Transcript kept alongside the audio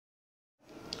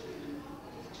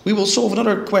We will solve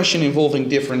another question involving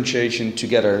differentiation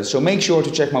together. So make sure to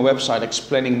check my website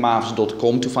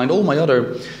explainingmaths.com to find all my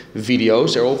other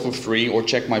videos. They're all for free, or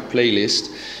check my playlist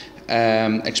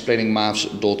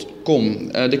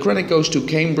explainingmaths.com. The credit goes to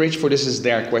Cambridge for this is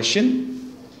their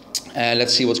question.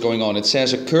 Let's see what's going on. It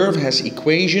says a curve has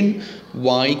equation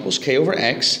y equals k over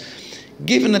x.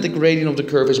 Given that the gradient of the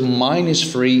curve is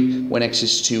 -3 when x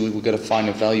is 2, we've got to find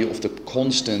the value of the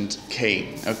constant k.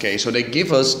 Okay, so they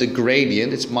give us the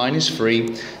gradient, it's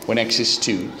 -3 when x is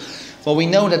 2. Well, we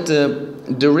know that the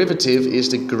derivative is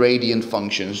the gradient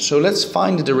function. So let's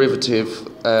find the derivative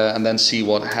and then see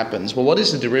what happens. Well, what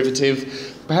is the derivative?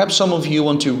 Perhaps some of you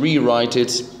want to rewrite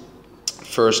it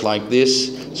first like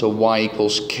this. So y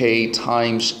equals k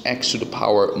times x to the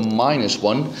power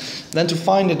 -1. Then to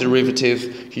find the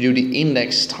derivative, you do the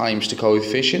index times the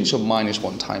coefficient. So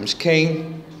 -1 times k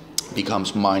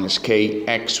becomes -k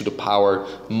x to the power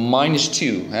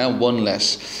 -2, 1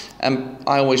 less. And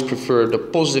I always prefer the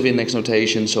positive index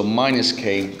notation, so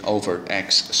 -k over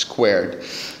x squared.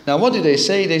 Now what do they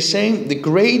say? They say the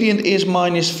gradient is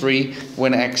 -3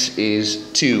 when x is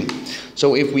 2.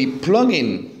 So if we plug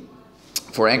in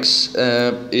for x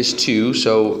is 2,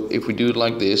 so if we do it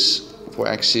like this, for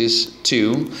x is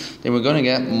 2, then we're going to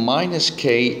get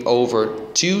 -k over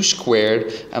 2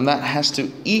 squared, and that has to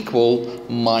equal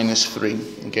 -3.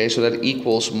 Okay, so that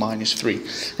equals -3.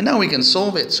 And now we can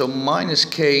solve it. So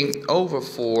 -k over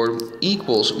 4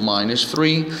 equals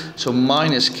 -3. So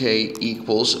 -k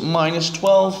equals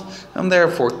 -12, and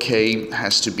therefore k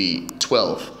has to be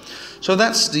 12. So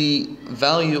that's the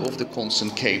value of the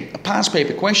constant k. A past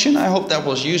paper question. I hope that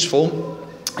was useful.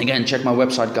 Again, check my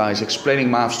website, guys,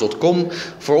 explainingmaths.com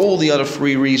for all the other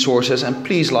free resources, and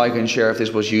please like and share if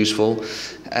this was useful,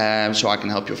 so I can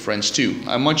help your friends too.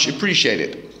 I much appreciate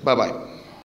it. Bye bye.